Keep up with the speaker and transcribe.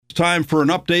Time for an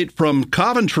update from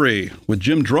Coventry with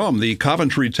Jim Drumm, the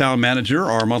Coventry Town Manager.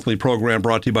 Our monthly program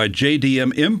brought to you by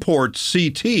JDM Imports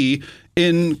CT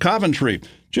in Coventry.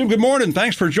 Jim, good morning.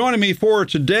 Thanks for joining me for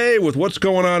today with what's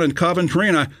going on in Coventry.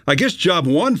 And I guess job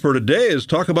one for today is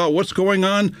talk about what's going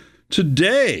on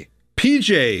today.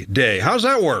 PJ Day. How's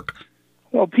that work?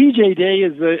 Well, PJ Day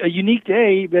is a unique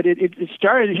day, but it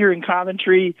started here in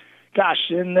Coventry,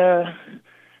 in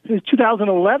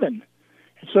 2011.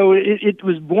 So it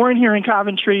was born here in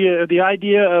Coventry, the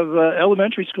idea of an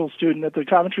elementary school student at the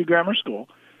Coventry Grammar School.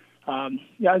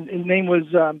 His name was,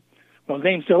 his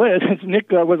name still is, it's Nick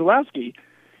Wazalowski.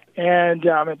 And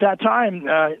at that time,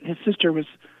 his sister was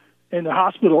in the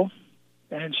hospital,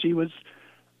 and she was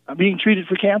being treated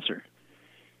for cancer.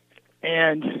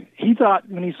 And he thought,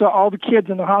 when he saw all the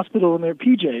kids in the hospital in their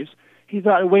PJs, he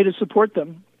thought a way to support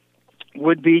them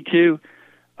would be to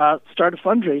start a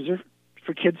fundraiser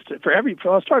for kids,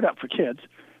 I'll start out for kids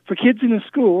in the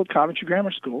school, Coventry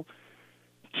Grammar School,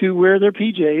 to wear their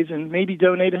PJs and maybe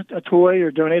donate a toy or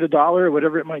donate $1 or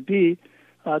whatever it might be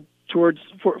for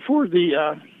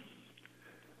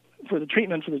the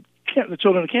treatment for the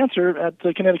children with cancer at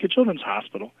the Connecticut Children's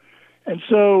Hospital. And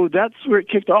so that's where it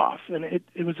kicked off, and it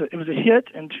was a hit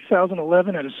in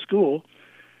 2011 at a school.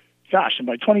 And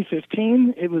by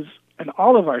 2015, it was in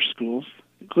all of our schools,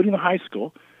 including the high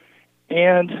school.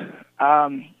 And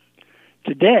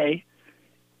today,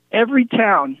 every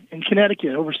town in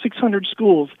Connecticut, over 600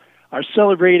 schools, are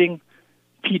celebrating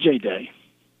PJ Day,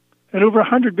 and over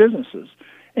 100 businesses.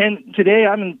 And today,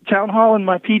 I'm in town hall in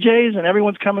my PJs, and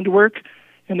everyone's coming to work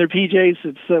in their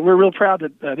PJs. We're real proud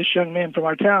that this young man from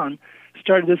our town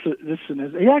started this,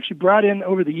 and he actually brought in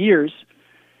over the years.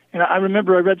 And I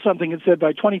remember I read something that said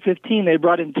by 2015 they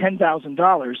brought in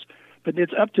 $10,000. But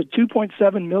it's up to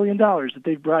 $2.7 million that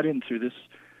they've brought in through this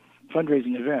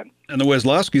fundraising event. And the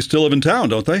Wazlowskis still live in town,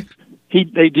 don't they?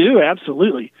 They do,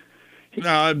 absolutely.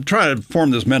 Now, I'm trying to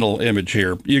form this mental image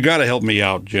here. You got to help me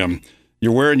out, Jim.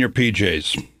 You're wearing your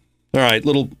PJs. All right,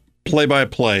 little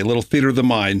play-by-play, little theater of the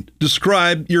mind.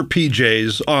 Describe your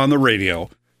PJs on the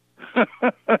radio.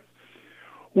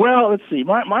 Well, let's see.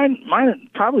 Mine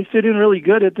probably fit in really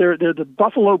good. They're the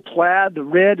buffalo plaid, the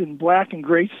red and black and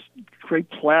gray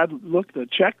plaid look, the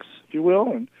checks, if you will,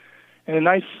 and a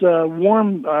nice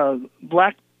warm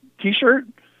black T-shirt.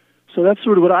 So that's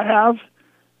sort of what I have.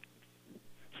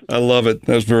 I love it.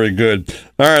 That's very good.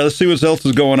 All right, let's see what else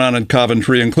is going on in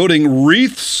Coventry, including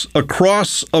Wreaths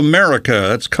Across America.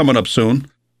 That's coming up soon.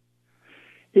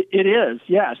 It is,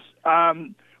 yes.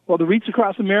 Well, the Wreaths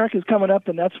Across America is coming up,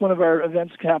 and that's one of our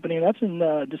events happening. That's in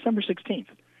December 16th.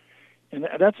 And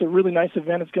that's a really nice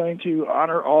event. It's going to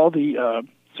honor all the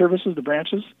services, the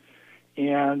branches,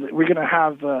 and we're going to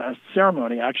have a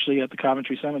ceremony actually at the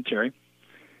Coventry Cemetery,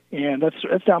 and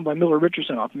that's down by Miller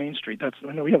Richardson off Main Street.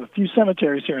 I know we have a few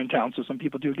cemeteries here in town, so some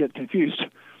people do get confused.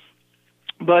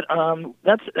 But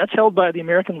that's held by the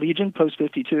American Legion Post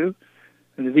 52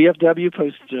 and the VFW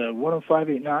Post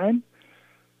 10589,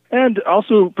 and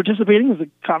also participating is the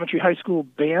Coventry High School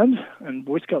Band and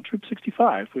Boy Scout Troop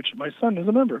 65, which my son is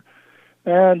a member.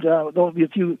 And there'll be a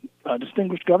few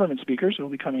distinguished government speakers who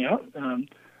will be coming out.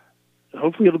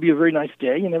 Hopefully it'll be a very nice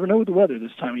day. You never know with the weather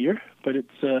this time of year. But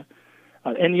it's,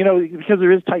 and you know, because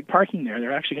there is tight parking there,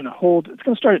 they're actually going to it's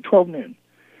going to start at 12 noon.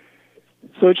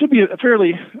 So it should be a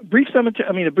fairly brief cemetery.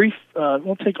 It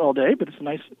won't take all day, but it's a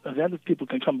nice event that people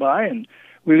can come by. And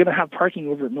we're going to have parking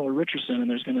over at Miller Richardson, and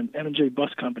there's M&J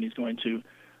Bus Company is going to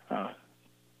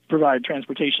provide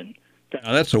transportation.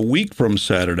 Now, that's a week from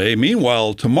Saturday.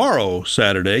 Meanwhile, tomorrow,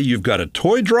 Saturday, you've got a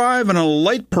toy drive and a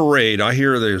light parade. I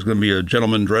hear there's going to be a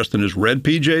gentleman dressed in his red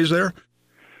PJs there.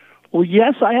 Well,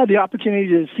 yes, I had the opportunity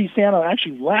to see Santa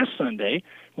actually last Sunday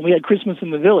when we had Christmas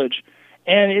in the Village,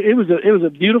 and it was a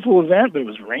beautiful event, but it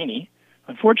was rainy,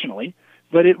 unfortunately.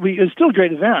 But it was still a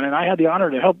great event, and I had the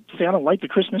honor to help Santa light the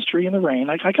Christmas tree in the rain.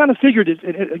 I kind of figured it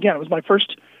was my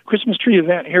first Christmas tree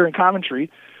event here in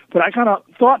Coventry. But I kind of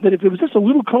thought that if it was just a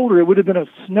little colder, it would have been a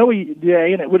snowy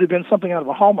day, and it would have been something out of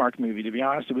a Hallmark movie, to be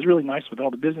honest. It was really nice with all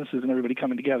the businesses and everybody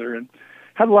coming together, and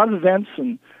had a lot of events.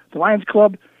 And the Lions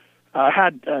Club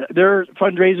had their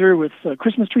fundraiser with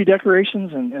Christmas tree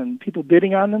decorations and people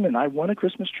bidding on them, and I won a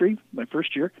Christmas tree my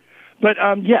first year. But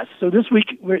yes, so this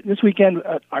weekend,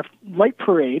 our light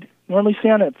parade, normally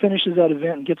Santa finishes that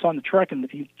event and gets on the truck and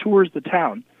he tours the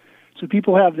town. So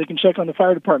people they can check on the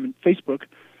fire department Facebook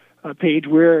page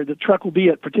where the truck will be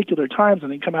at particular times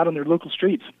and they come out on their local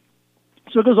streets.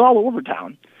 So it goes all over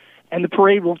town, and the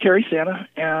parade will carry Santa,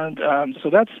 and so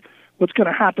that's what's going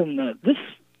to happen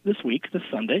this week, this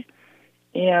Sunday.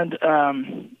 And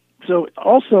so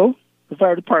also the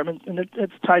fire department, and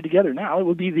it's tied together now. It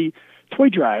will be the toy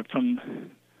drive from.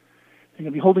 They're going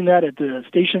to be holding that at the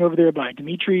station over there by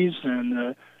Dimitri's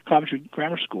and Coventry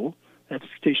Grammar School. That's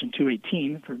station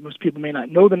 218. For most people may not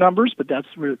know the numbers, but that's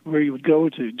where you would go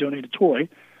to donate a toy.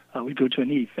 We'd go to a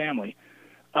needy family.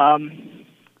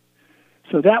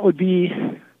 So that would be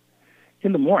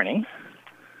in the morning.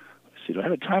 Let's see, do I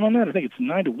have a time on that? I think it's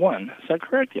 9 to 1. Is that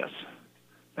correct? Yes.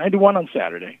 9 to 1 on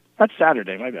Saturday. That's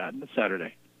Saturday, my bad. That's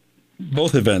Saturday.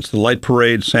 Both events, the light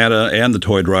parade, Santa, and the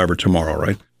toy driver tomorrow,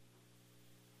 right?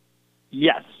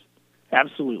 Yes,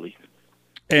 absolutely.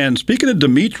 And speaking of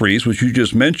Dimitri's, which you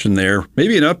just mentioned there,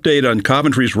 maybe an update on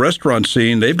Coventry's restaurant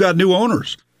scene. They've got new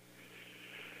owners.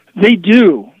 They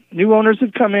do. New owners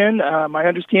have come in. My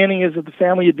understanding is that the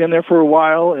family had been there for a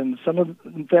while, and some of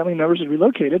the family members had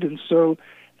relocated, and so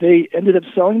they ended up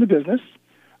selling the business.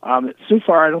 So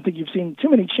far, I don't think you've seen too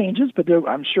many changes, but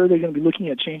I'm sure they're going to be looking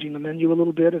at changing the menu a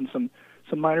little bit and some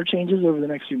minor changes over the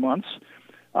next few months.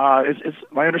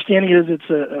 My understanding is it's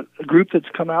a group that's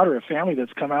come out, or a family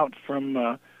that's come out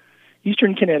from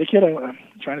eastern Connecticut. I'm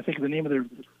trying to think of the name of their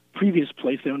previous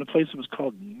place. They owned a place that was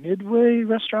called Midway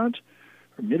Restaurant,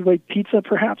 or Midway Pizza,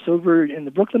 perhaps, over in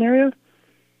the Brooklyn area.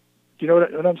 Do you know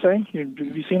what I'm saying? Have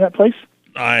you seen that place?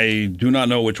 I do not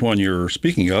know which one you're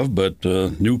speaking of, but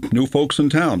new folks in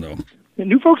town, though.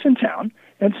 New folks in town,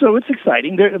 and so it's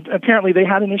exciting. Apparently, they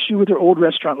had an issue with their old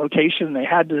restaurant location, and they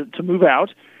had to move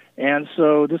out. And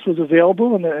so this was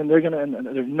available, and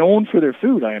they're known for their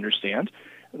food, I understand.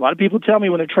 A lot of people tell me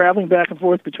when they're traveling back and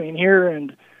forth between here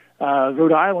and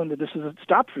Rhode Island that this is a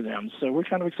stop for them. So we're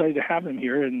kind of excited to have them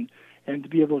here and to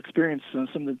be able to experience some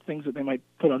of the things that they might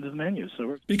put onto the menu.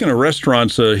 Speaking of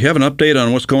restaurants, you have an update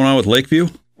on what's going on with Lakeview?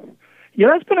 Yeah,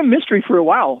 that's been a mystery for a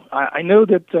while. I know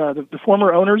that the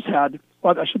former owners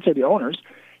the owners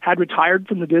had retired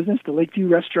from the business, the Lakeview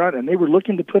restaurant, and they were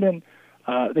looking to put in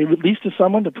they leased to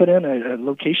someone to put in a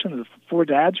location of the Four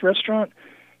Dads restaurant,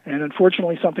 and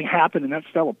unfortunately something happened and that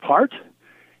fell apart,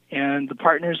 and the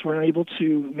partners weren't able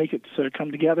to make it sort of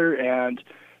come together, and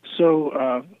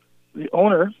so the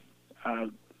owner,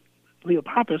 Leo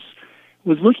Pappas,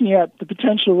 was looking at the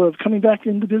potential of coming back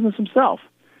into business himself.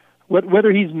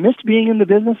 Whether he's missed being in the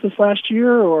business this last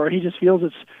year or he just feels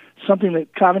it's something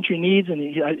that Coventry needs, and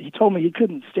he told me he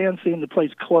couldn't stand seeing the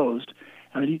place closed.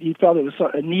 He felt it was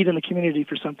a need in the community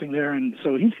for something there, and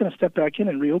so he's going to step back in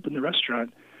and reopen the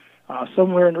restaurant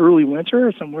somewhere in early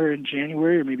winter, somewhere in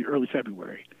January, or maybe early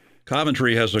February.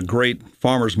 Coventry has a great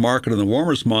farmers market in the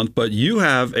warmest month, but you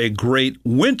have a great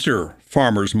winter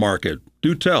farmers market.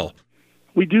 Do tell.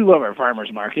 We do love our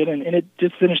farmers market, and it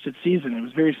just finished its season. It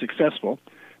was very successful.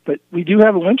 But we do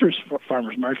have a winter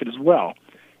farmers market as well.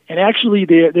 And actually,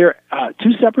 they're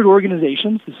two separate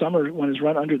organizations. The summer one is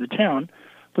run under the town,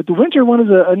 but the winter one is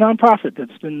a nonprofit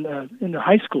that's been in the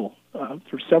high school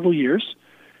for several years.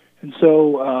 And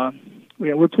so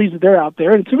we're pleased that they're out there.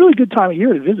 And it's a really good time of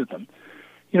year to visit them.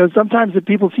 You know, sometimes if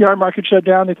people see our market shut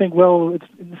down, they think, well,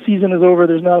 the season is over,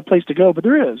 there's not a place to go. But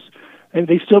there is. And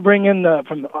they still bring in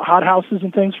from hot houses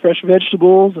and things, fresh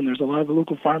vegetables, and there's a lot of the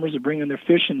local farmers that bring in their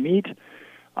fish and meat.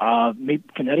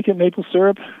 Connecticut maple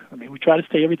syrup. I mean, we try to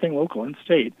stay everything local in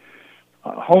state.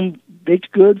 Home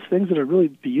baked goods, things that are really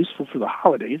be useful for the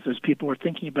holidays as people are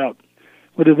thinking about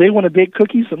whether they want to bake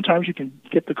cookies. Sometimes you can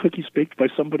get the cookies baked by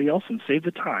somebody else and save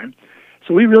the time.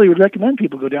 So we really would recommend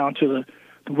people go down to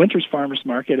the Winter's Farmers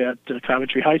Market at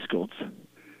Coventry High School.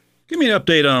 Give me an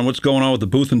update on what's going on with the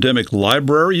Booth Endemic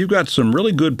Library. You've got some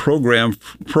really good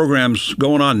programs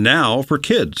going on now for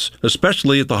kids,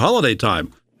 especially at the holiday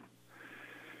time.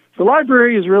 The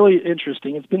library is really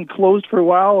interesting. It's been closed for a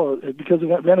while because of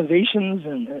renovations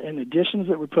and additions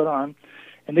that were put on,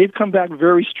 and they've come back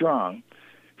very strong.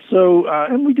 So,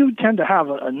 and we do tend to have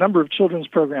a number of children's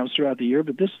programs throughout the year,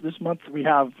 but this month we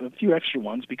have a few extra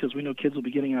ones because we know kids will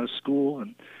be getting out of school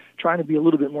and trying to be a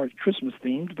little bit more Christmas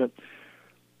themed. But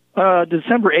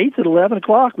December 8th at 11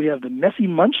 o'clock, we have the Messy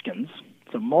Munchkins.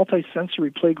 It's a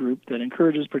multi-sensory play group that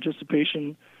encourages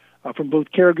participation from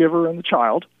both caregiver and the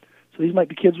child. So these might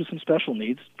be kids with some special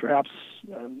needs, perhaps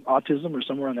autism or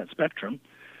somewhere on that spectrum.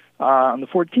 On the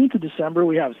 14th of December,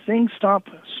 we have Sing, Stomp,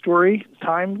 Story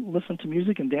Time, Listen to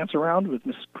Music, and Dance Around with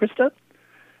Miss Krista.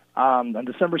 On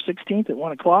December 16th at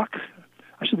 1 o'clock,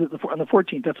 actually on the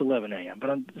 14th, that's 11 a.m., but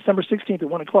on December 16th at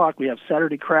 1 o'clock, we have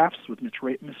Saturday Crafts with Miss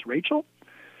Rachel.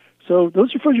 So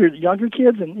those are for your younger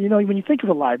kids, and, you know, when you think of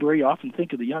a library, you often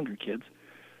think of the younger kids.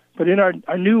 But in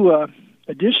our new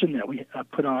addition that we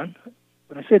put on,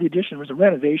 when I say the addition, it was a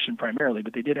renovation primarily,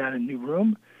 but they did add a new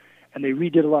room, and they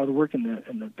redid a lot of the work in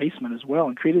the basement as well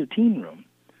and created a teen room.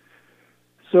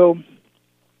 So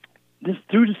this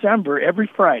through December, every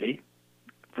Friday,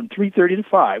 from 3:30 to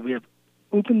 5, we have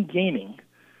open gaming.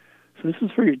 So this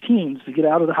is for your teens to get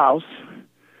out of the house,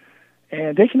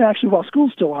 and they can actually, while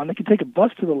school's still on, they can take a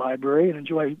bus to the library and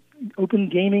enjoy open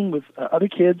gaming with other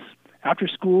kids after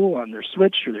school on their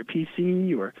Switch or their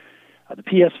PC or the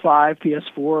PS5,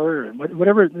 PS4, or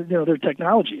whatever their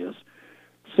technology is.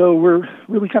 So we're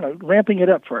really kind of ramping it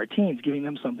up for our teens, giving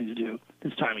them something to do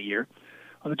this time of year.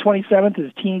 On the 27th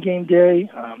is Teen Game Day.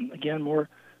 Again, more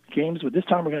games, but this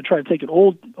time we're going to try to take it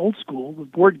old school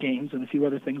with board games and a few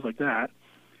other things like that.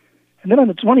 And then on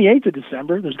the 28th of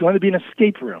December, there's going to be an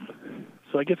escape room.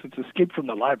 So I guess it's escape from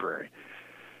the library.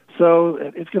 So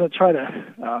it's going to try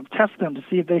to test them to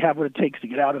see if they have what it takes to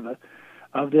get out of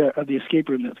the escape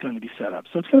room that's going to be set up.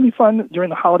 So it's going to be fun during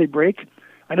the holiday break.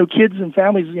 I know kids and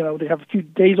families, they have a few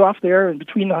days off there in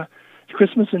between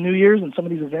Christmas and New Year's, and some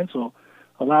of these events will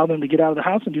allow them to get out of the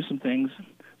house and do some things,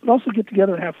 but also get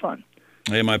together and have fun.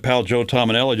 Hey, my pal Joe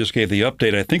Tominelli just gave the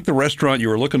update. I think the restaurant you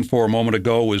were looking for a moment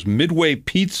ago was Midway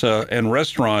Pizza and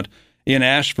Restaurant in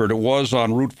Ashford. It was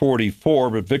on Route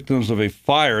 44, but victims of a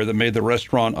fire that made the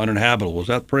restaurant uninhabitable. Was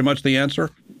that pretty much the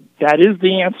answer? That is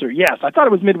the answer, yes. I thought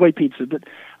it was Midway Pizza,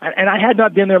 and I had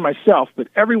not been there myself, but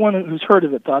everyone who's heard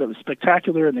of it thought it was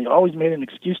spectacular, and they always made an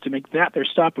excuse to make that their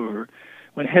stopover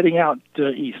when heading out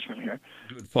east from here.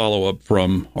 Good follow-up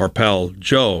from our pal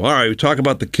Joe. All right, we talk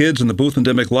about the kids in the Booth and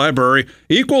Dimick Library.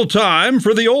 Equal time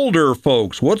for the older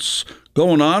folks. What's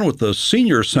going on with the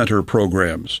Senior Center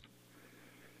programs?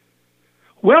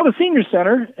 Well, the Senior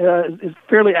Center is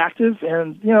fairly active,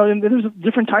 and there's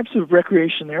different types of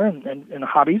recreation there and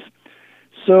hobbies.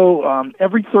 So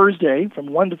every Thursday from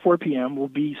 1 to 4 p.m. will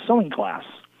be sewing class.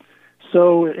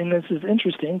 So, and this is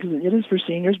interesting because it is for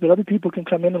seniors, but other people can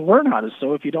come in and learn how to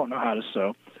sew if you don't know how to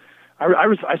sew.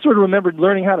 I sort of remembered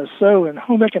learning how to sew in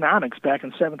home economics back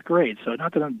in 7th grade. So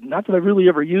not that I really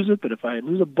ever use it, but if I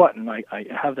lose a button, I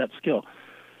have that skill.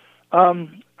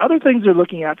 Other things they're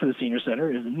looking at for the Senior Center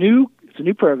is it's a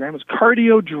new program. It's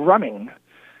cardio drumming.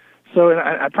 So, and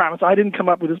I promise I didn't come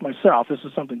up with this myself. This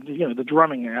is something, the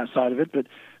drumming side of it, but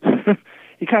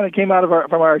it kind of came out of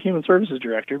from our human services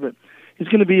director. But it's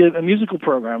going to be a musical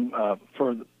program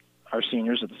for our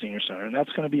seniors at the Senior Center, and that's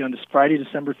going to be on this Friday,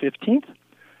 December 15th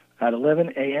at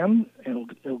 11 a.m.,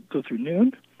 and it'll go through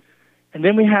noon. And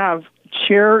then we have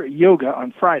chair yoga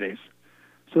on Fridays.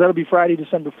 So that'll be Friday,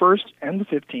 December 1st and the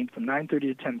 15th from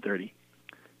 9:30 to 10:30.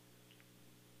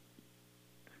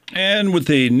 And with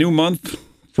the new month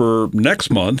for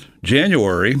next month,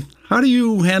 January, how do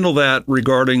you handle that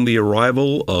regarding the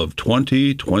arrival of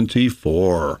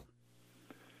 2024?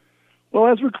 Well,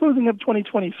 as we're closing up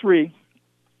 2023,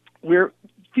 a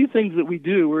few things that we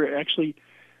do. We're actually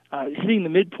hitting the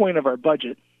midpoint of our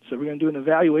budget. So we're going to do an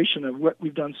evaluation of what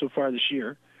we've done so far this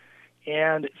year.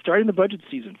 And starting the budget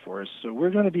season for us. So we're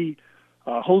going to be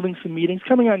holding some meetings.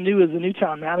 Coming on new as a new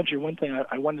town manager, one thing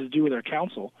I wanted to do with our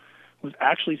council was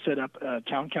actually set up a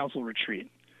town council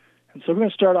retreat. And so we're going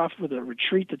to start off with a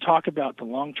retreat to talk about the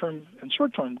long-term and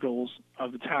short-term goals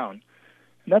of the town.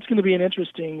 And that's going to be an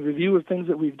interesting review of things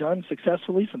that we've done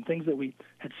successfully, some things that we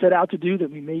had set out to do that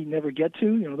we may never get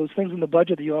to. Those things in the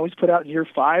budget that you always put out in year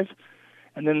 5,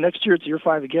 and then next year it's year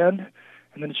 5 again,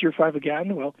 and then it's year 5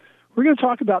 again. Well, we're going to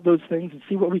talk about those things and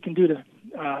see what we can do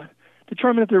to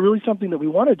determine if they're really something that we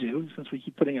want to do, since we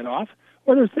keep putting it off,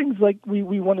 or there's things like we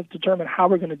want to determine how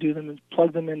we're going to do them and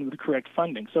plug them in with the correct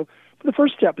funding. So the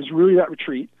first step is really that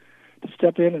retreat, to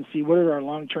step in and see what are our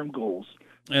long-term goals.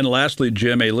 And lastly,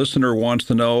 Jim, a listener wants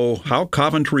to know how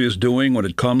Coventry is doing when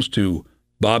it comes to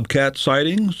bobcat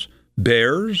sightings,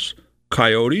 bears,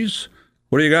 coyotes.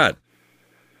 What do you got?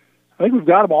 I think we've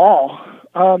got them all.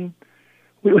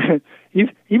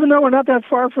 Even though we're not that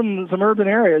far from some urban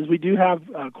areas, we do have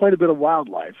quite a bit of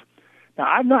wildlife. Now,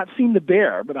 I've not seen the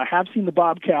bear, but I have seen the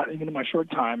bobcat in my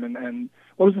short time. And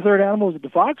what was the third animal? Was it the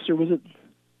fox or was it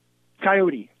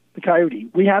coyote? The coyote.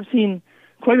 We have seen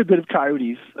quite a bit of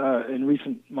coyotes in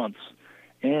recent months,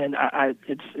 and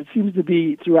it seems to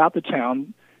be throughout the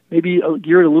town, maybe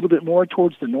geared a little bit more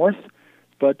towards the north,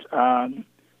 but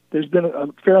there's been a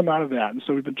fair amount of that. And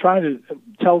so we've been trying to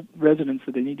tell residents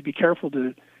that they need to be careful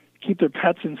to keep their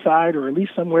pets inside, or at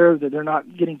least somewhere that they're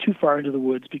not getting too far into the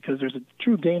woods, because there's a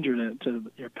true danger to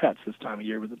your pets this time of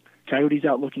year with the coyotes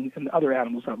out looking and other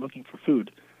animals out looking for food.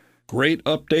 Great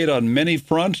update on many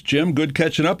fronts. Jim, good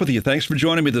catching up with you. Thanks for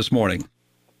joining me this morning.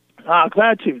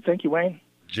 Glad to. Thank you, Wayne.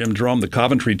 Jim Drumm, the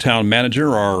Coventry Town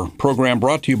Manager. Our program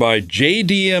brought to you by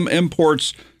JDM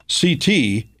Imports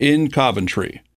CT in Coventry.